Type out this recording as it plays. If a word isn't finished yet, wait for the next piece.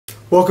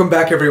Welcome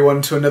back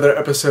everyone to another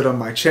episode on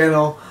my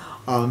channel.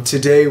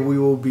 Today we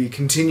will be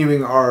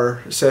continuing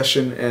our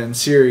session and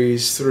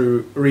series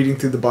through reading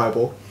through the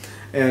Bible,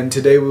 and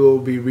today we will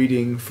be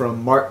reading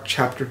from Mark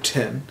chapter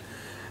 10.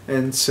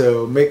 And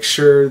so make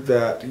sure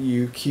that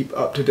you keep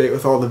up to date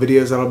with all the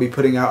videos that I'll be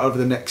putting out over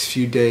the next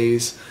few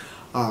days.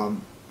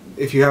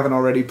 If you haven't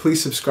already,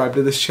 please subscribe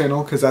to this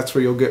channel because that's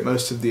where you'll get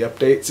most of the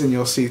updates and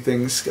you'll see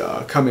things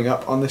coming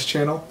up on this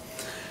channel.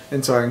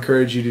 And so I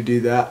encourage you to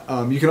do that.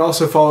 You can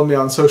also follow me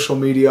on social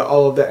media.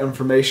 All of that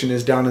information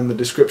is down in the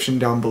description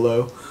down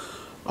below.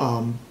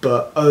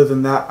 But other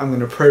than that, I'm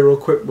going to pray real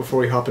quick before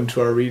we hop into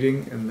our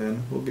reading, and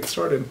then we'll get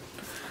started.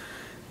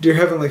 Dear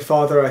Heavenly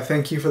Father, I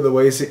thank you for the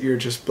ways that you're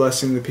just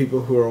blessing the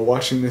people who are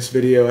watching this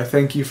video. I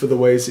thank you for the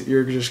ways that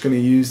you're just going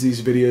to use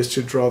these videos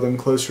to draw them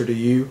closer to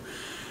you.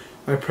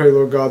 I pray,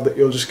 Lord God, that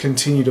you'll just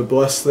continue to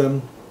bless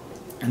them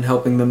and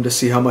helping them to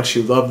see how much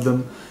you love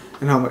them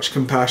and how much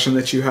compassion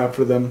that you have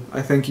for them.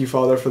 I thank you,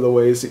 Father, for the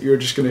ways that you're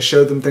just going to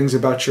show them things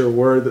about your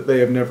word that they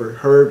have never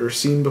heard or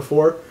seen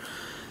before.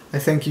 I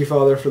thank you,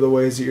 Father, for the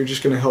ways that you're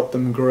just going to help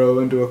them grow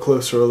into a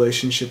closer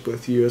relationship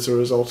with you as a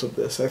result of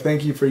this. I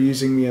thank you for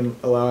using me and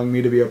allowing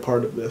me to be a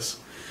part of this.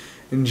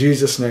 In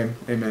Jesus' name,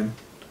 amen.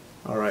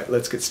 Alright,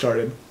 let's get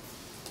started.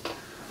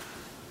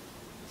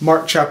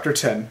 Mark chapter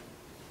 10.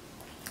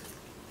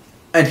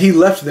 And he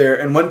left there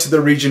and went to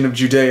the region of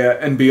Judea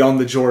and beyond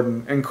the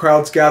Jordan, and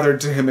crowds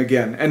gathered to him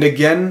again. And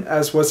again,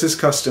 as was his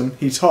custom,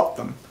 he taught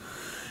them.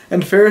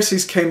 And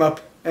Pharisees came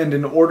up and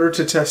in order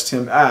to test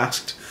him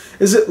asked,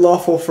 "Is it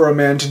lawful for a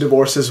man to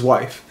divorce his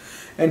wife?"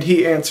 And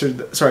he answered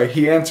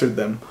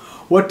them,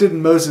 "What did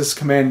Moses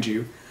command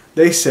you?"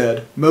 They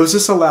said,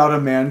 "Moses allowed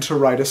a man to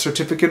write a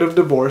certificate of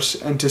divorce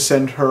and to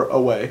send her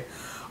away."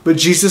 But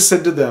Jesus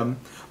said to them,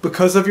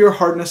 "Because of your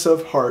hardness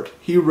of heart,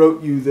 he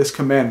wrote you this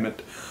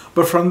commandment.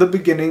 But from the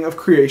beginning of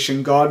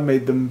creation God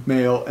made them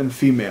male and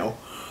female.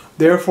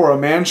 Therefore a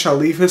man shall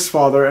leave his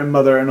father and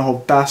mother and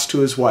hold fast to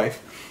his wife,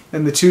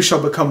 and the two shall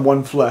become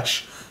one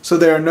flesh. So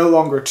they are no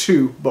longer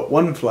two, but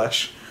one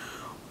flesh.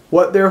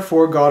 What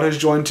therefore God has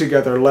joined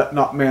together, let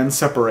not man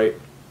separate."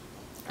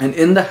 And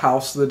in the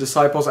house the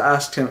disciples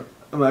asked him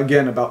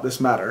again about this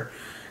matter.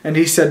 And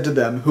he said to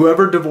them,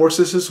 "Whoever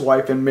divorces his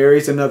wife and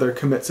marries another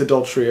commits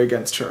adultery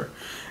against her.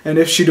 And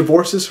if she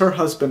divorces her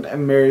husband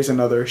and marries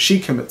another, she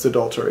commits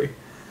adultery."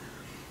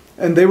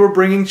 And they were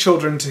bringing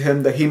children to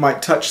him that he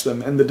might touch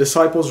them, and the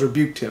disciples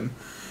rebuked him.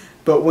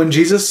 But when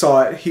Jesus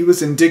saw it, he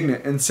was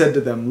indignant and said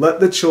to them,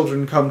 "Let the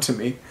children come to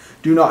me.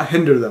 Do not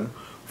hinder them,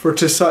 for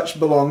to such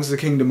belongs the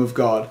kingdom of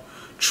God.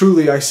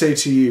 Truly I say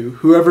to you,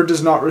 whoever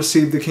does not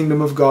receive the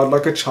kingdom of God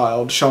like a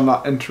child shall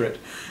not enter it."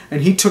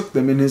 And he took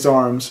them in his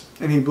arms,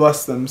 and he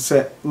blessed them,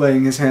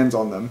 laying his hands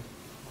on them.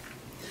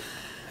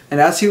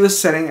 And as he was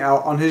setting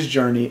out on his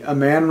journey, a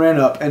man ran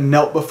up and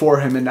knelt before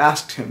him and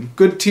asked him,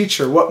 "Good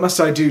teacher, what must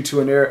I do to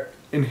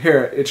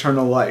inherit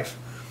eternal life?"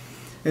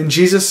 And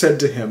Jesus said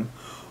to him,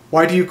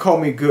 "Why do you call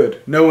me good?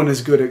 No one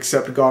is good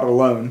except God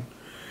alone.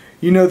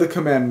 You know the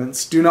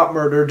commandments: do not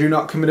murder, do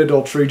not commit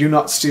adultery, do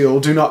not steal,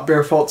 do not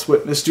bear false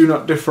witness, do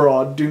not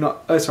defraud,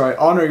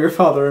 honor your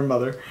father and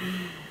mother."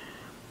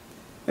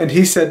 And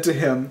he said to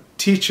him,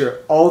 "Teacher,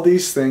 all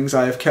these things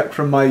I have kept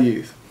from my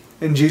youth."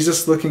 And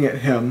Jesus, looking at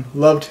him,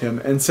 loved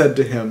him and said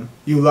to him,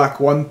 "You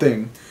lack one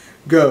thing.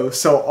 Go,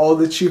 sell all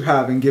that you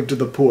have and give to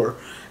the poor,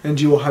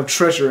 and you will have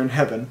treasure in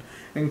heaven.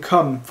 And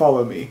come,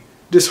 follow me."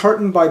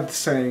 Disheartened by the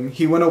saying,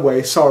 he went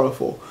away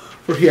sorrowful,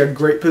 for he had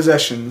great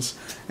possessions.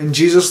 And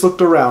Jesus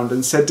looked around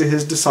and said to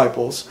his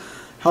disciples,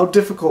 "How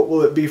difficult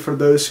will it be for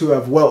those who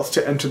have wealth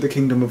to enter the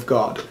kingdom of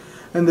God?"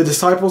 And the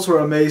disciples were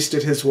amazed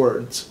at his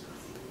words.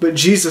 But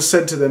Jesus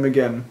said to them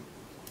again,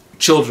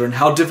 "Children,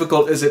 how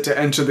difficult is it to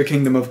enter the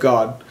kingdom of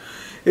God?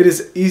 It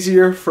is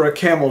easier for a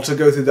camel to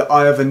go through the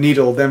eye of a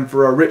needle than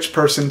for a rich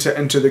person to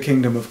enter the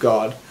kingdom of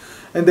God."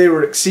 And they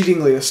were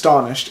exceedingly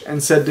astonished,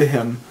 and said to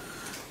him,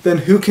 "Then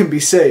who can be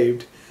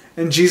saved?"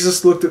 And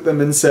Jesus looked at them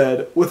and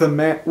said,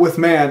 with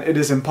man it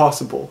is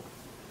impossible,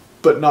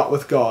 but not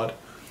with God.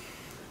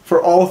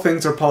 For all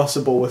things are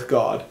possible with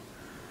God."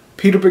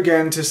 Peter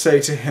began to say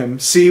to him,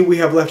 "See, we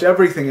have left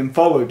everything and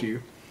followed you."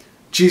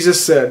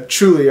 Jesus said,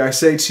 "Truly I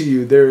say to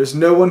you, there is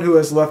no one who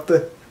has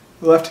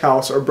left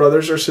house or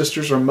brothers or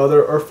sisters or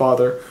mother or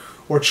father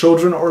or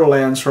children or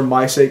lands for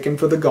my sake and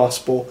for the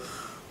gospel,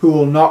 who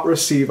will not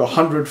receive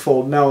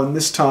 100-fold now in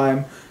this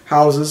time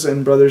houses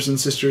and brothers and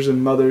sisters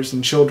and mothers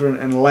and children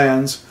and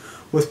lands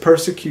with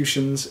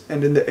persecutions,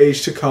 and in the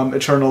age to come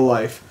eternal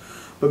life.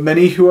 But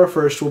many who are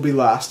first will be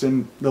last,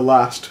 and the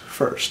last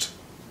first."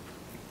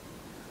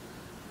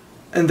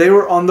 And they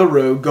were on the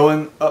road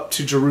going up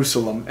to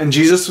Jerusalem, and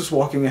Jesus was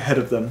walking ahead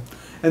of them.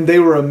 And they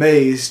were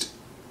amazed,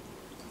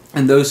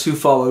 and those who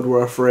followed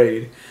were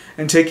afraid.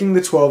 And taking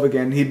the 12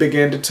 again, he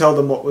began to tell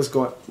them what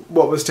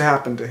was to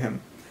happen to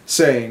him,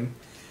 saying,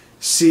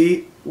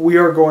 "See, we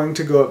are going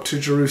to go up to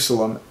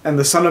Jerusalem, and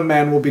the Son of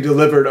Man will be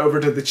delivered over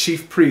to the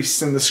chief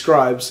priests and the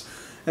scribes,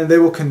 and they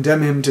will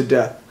condemn him to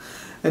death,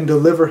 and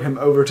deliver him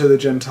over to the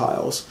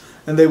Gentiles,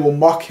 And they will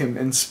mock him,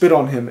 and spit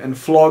on him, and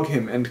flog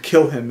him, and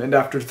kill him, and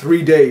after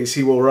 3 days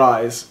he will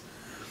rise.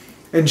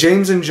 And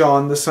James and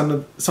John,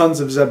 the sons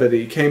of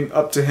Zebedee, came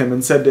up to him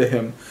and said to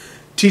him,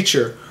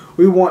 Teacher,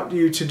 we want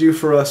you to do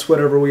for us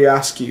whatever we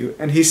ask you.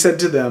 And he said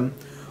to them,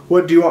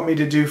 What do you want me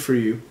to do for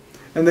you?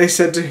 And they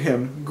said to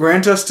him,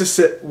 Grant us to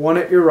sit one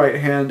at your right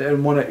hand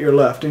and one at your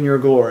left in your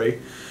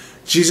glory.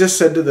 Jesus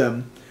said to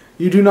them,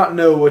 You do not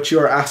know what you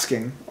are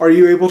asking. Are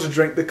you able to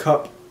drink the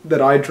cup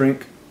that I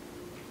drink?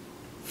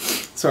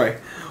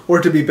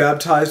 Or to be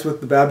baptized with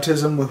the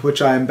baptism with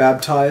which I am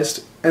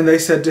baptized? And they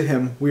said to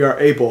him, We are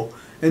able.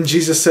 And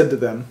Jesus said to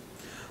them,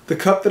 The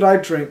cup that I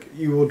drink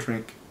you will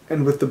drink,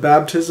 and with the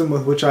baptism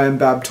with which I am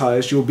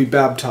baptized you will be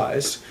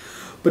baptized.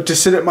 But to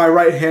sit at my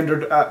right hand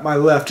or at my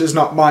left is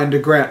not mine to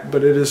grant,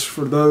 but it is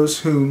for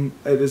those whom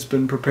it has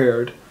been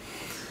prepared.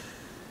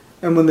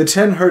 And when the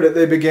 10 heard it,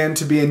 they began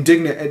to be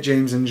indignant at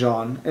James and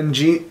John. And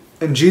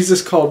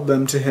Jesus called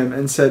them to him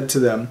and said to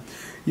them,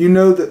 You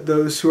know that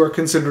those who are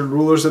considered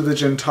rulers of the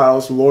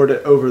Gentiles lord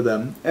it over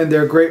them, and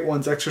their great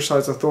ones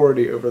exercise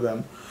authority over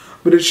them.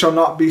 But it shall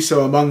not be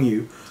so among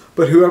you.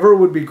 But whoever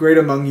would be great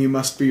among you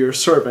must be your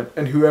servant,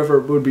 and whoever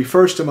would be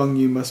first among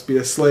you must be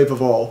a slave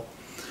of all.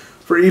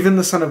 For even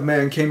the Son of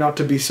Man came not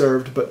to be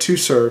served, but to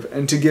serve,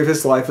 and to give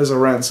his life as a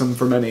ransom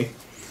for many.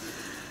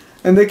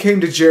 And they came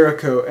to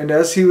Jericho, and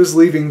as he was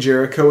leaving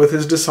Jericho with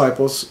his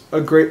disciples,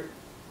 a great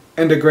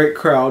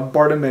crowd,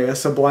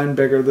 Bartimaeus, a blind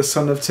beggar, the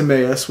son of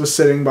Timaeus, was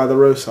sitting by the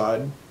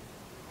roadside.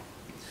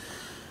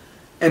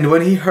 And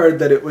when he heard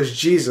that it was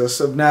Jesus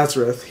of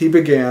Nazareth, he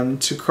began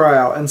to cry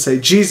out and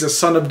say, Jesus,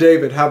 Son of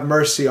David, have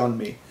mercy on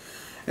me.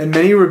 And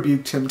many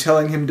rebuked him,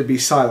 telling him to be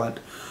silent.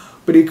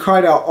 But he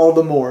cried out all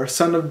the more,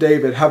 Son of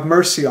David, have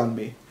mercy on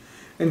me.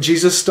 And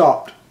Jesus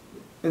stopped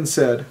and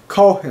said,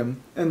 Call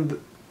him. And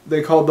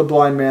they called the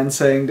blind man,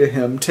 saying to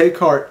him, Take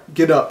heart,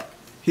 get up,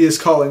 he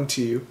is calling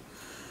to you.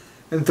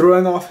 And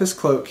throwing off his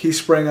cloak, he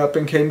sprang up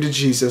and came to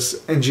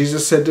Jesus. And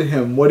Jesus said to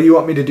him, What do you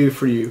want me to do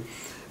for you?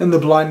 And the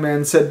blind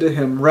man said to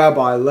him,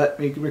 Rabbi, let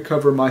me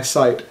recover my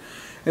sight.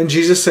 And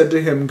Jesus said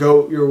to him,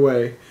 Go your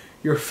way,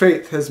 your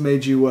faith has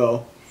made you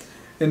well.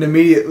 And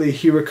immediately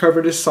he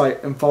recovered his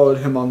sight and followed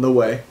him on the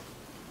way.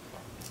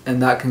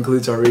 And that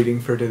concludes our reading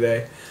for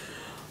today.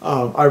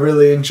 I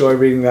really enjoy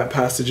reading that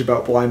passage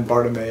about blind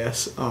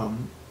Bartimaeus.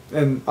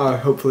 And I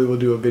hopefully will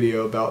do a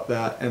video about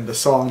that and the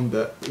song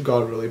that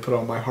God really put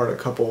on my heart a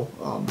couple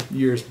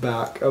years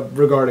back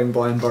regarding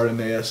blind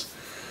Bartimaeus.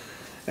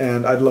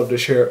 And I'd love to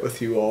share it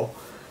with you all.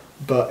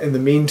 But in the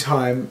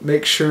meantime,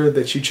 make sure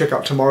that you check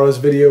out tomorrow's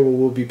video where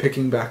we'll be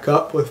picking back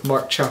up with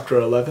Mark chapter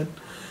 11.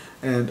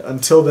 And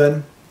until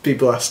then, be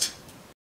blessed.